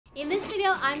In this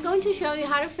video, I'm going to show you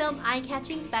how to film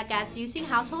eye-catching spec ads using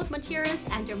household materials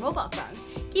and your mobile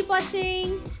phone. Keep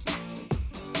watching!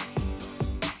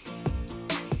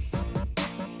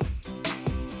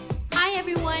 Hi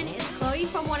everyone, it's Chloe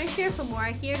from Wondershare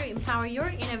Filmora here to empower your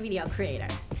inner video creator.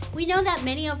 We know that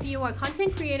many of you are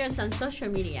content creators on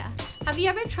social media. Have you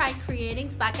ever tried creating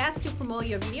spec ads to promote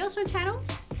your videos or channels?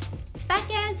 Spec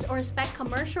ads or spec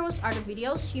commercials are the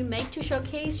videos you make to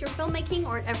showcase your filmmaking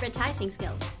or advertising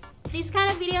skills. These kind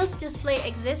of videos display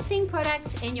existing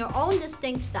products in your own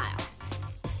distinct style.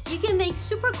 You can make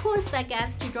super cool spec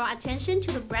ads to draw attention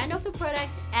to the brand of the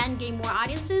product and gain more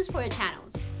audiences for your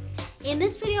channels. In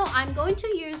this video, I'm going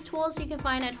to use tools you can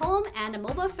find at home and a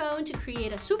mobile phone to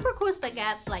create a super cool spec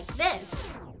ad like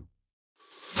this.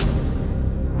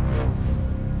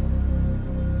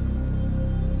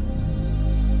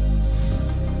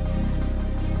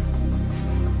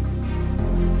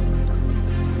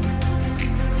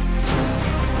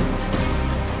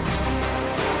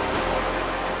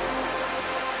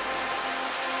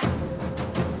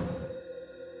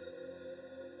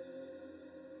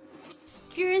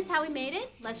 Curious how we made it?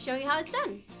 Let's show you how it's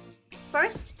done.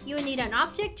 First, you will need an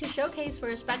object to showcase for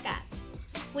your spec ad.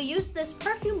 We used this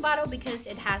perfume bottle because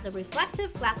it has a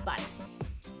reflective glass body.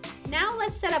 Now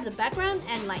let's set up the background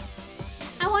and lights.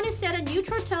 I want to set a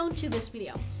neutral tone to this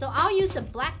video, so I'll use a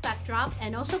black backdrop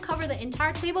and also cover the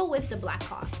entire table with the black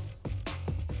cloth.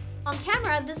 On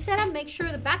camera, this setup makes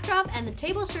sure the backdrop and the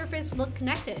table surface look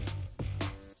connected.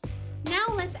 Now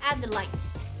let's add the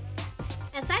lights.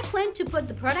 As I plan to put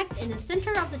the product in the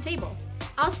center of the table,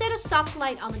 I'll set a soft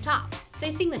light on the top,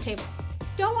 facing the table.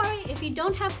 Don't worry if you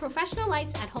don't have professional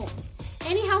lights at home.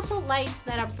 Any household lights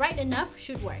that are bright enough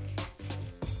should work.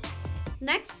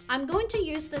 Next, I'm going to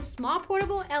use this small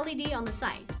portable LED on the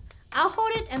side. I'll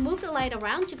hold it and move the light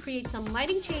around to create some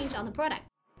lighting change on the product,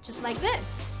 just like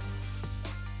this.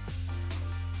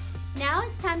 Now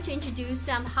it's time to introduce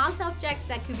some house objects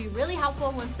that could be really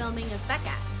helpful when filming a spec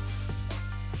ad.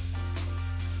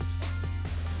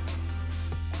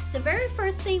 The very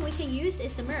first thing we can use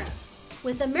is a mirror.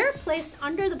 With a mirror placed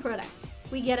under the product,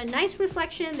 we get a nice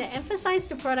reflection that emphasizes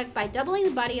the product by doubling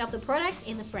the body of the product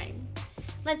in the frame.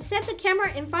 Let's set the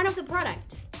camera in front of the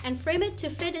product and frame it to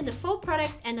fit in the full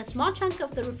product and a small chunk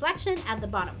of the reflection at the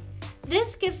bottom.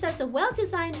 This gives us a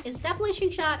well-designed establishing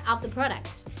shot of the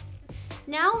product.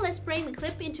 Now let's bring the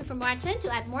clip into Filmora 10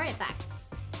 to add more effects.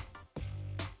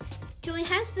 To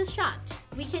enhance this shot,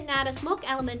 we can add a smoke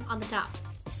element on the top.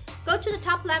 Go to the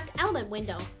top left element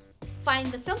window.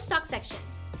 Find the film stock section.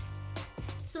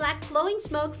 Select blowing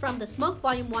smoke from the Smoke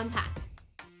Volume 1 pack.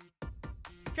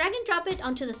 Drag and drop it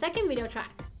onto the second video track.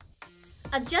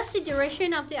 Adjust the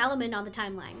duration of the element on the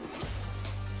timeline.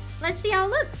 Let's see how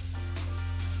it looks.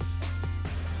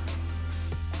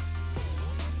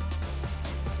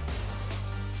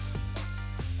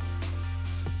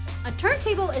 A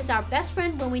turntable is our best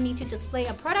friend when we need to display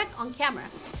a product on camera,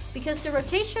 because the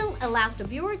rotation allows the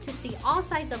viewer to see all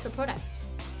sides of the product.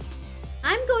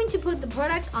 I'm going to put the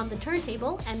product on the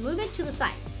turntable and move it to the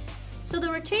side, so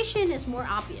the rotation is more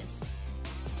obvious.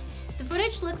 The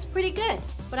footage looks pretty good,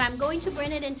 but I'm going to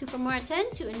bring it into Filmora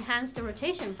 10 to enhance the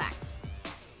rotation effect.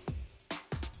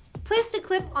 Place the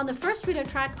clip on the first video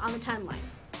track on the timeline.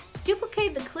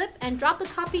 Duplicate the clip and drop the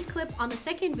copied clip on the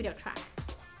second video track.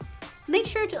 Make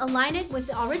sure to align it with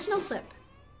the original clip.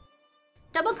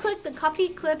 Double-click the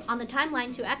copied clip on the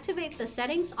timeline to activate the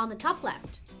settings on the top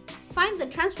left. Find the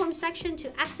transform section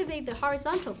to activate the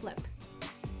horizontal flip.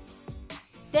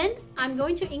 Then, I'm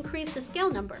going to increase the scale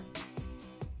number.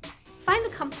 Find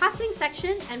the compositing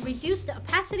section and reduce the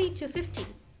opacity to 50.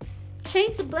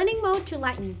 Change the blending mode to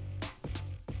lighten.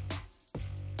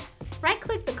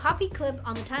 Right-click the copied clip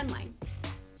on the timeline.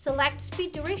 Select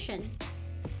speed duration.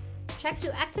 Check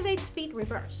to activate speed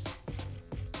reverse.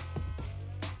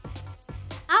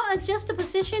 I'll adjust the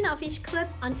position of each clip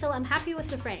until I'm happy with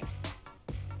the frame.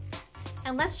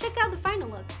 And let's check out the final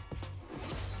look.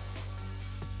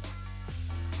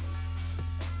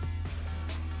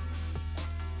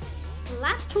 The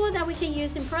last tool that we can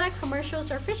use in product commercials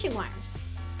are fishing wires.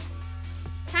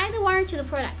 Tie the wire to the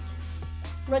product.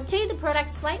 Rotate the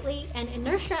product slightly and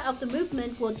inertia of the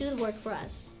movement will do the work for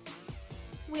us.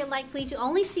 We are likely to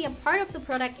only see a part of the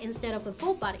product instead of the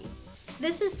full body.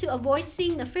 This is to avoid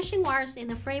seeing the fishing wires in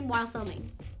the frame while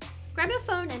filming. Grab your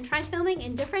phone and try filming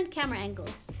in different camera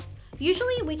angles.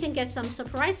 Usually we can get some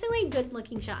surprisingly good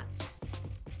looking shots.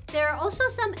 There are also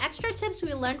some extra tips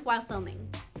we learned while filming.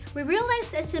 We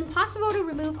realized it's impossible to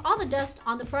remove all the dust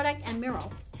on the product and mirror,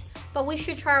 but we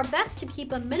should try our best to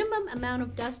keep a minimum amount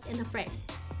of dust in the frame.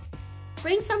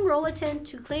 Bring some roller tint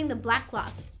to clean the black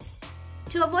cloth.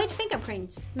 To avoid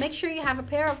fingerprints, make sure you have a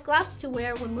pair of gloves to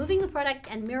wear when moving the product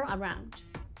and mirror around.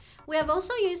 We have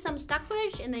also used some stock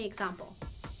footage in the example.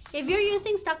 If you're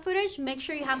using stock footage, make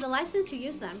sure you have the license to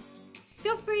use them.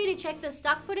 Feel free to check the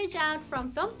stock footage out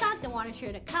from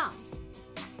filmspec.wondershare.com.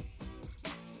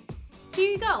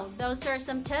 Here you go, those are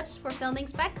some tips for filming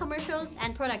spec commercials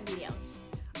and product videos.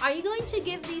 Are you going to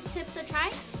give these tips a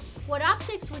try? What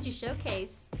objects would you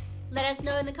showcase? Let us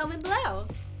know in the comment below.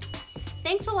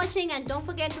 Thanks for watching and don't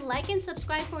forget to like and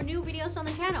subscribe for new videos on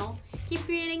the channel. Keep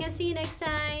creating and see you next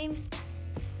time.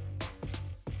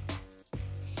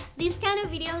 These kind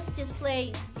of videos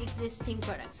display existing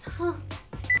products.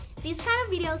 These kind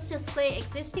of videos display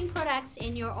existing products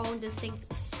in your own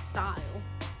distinct style.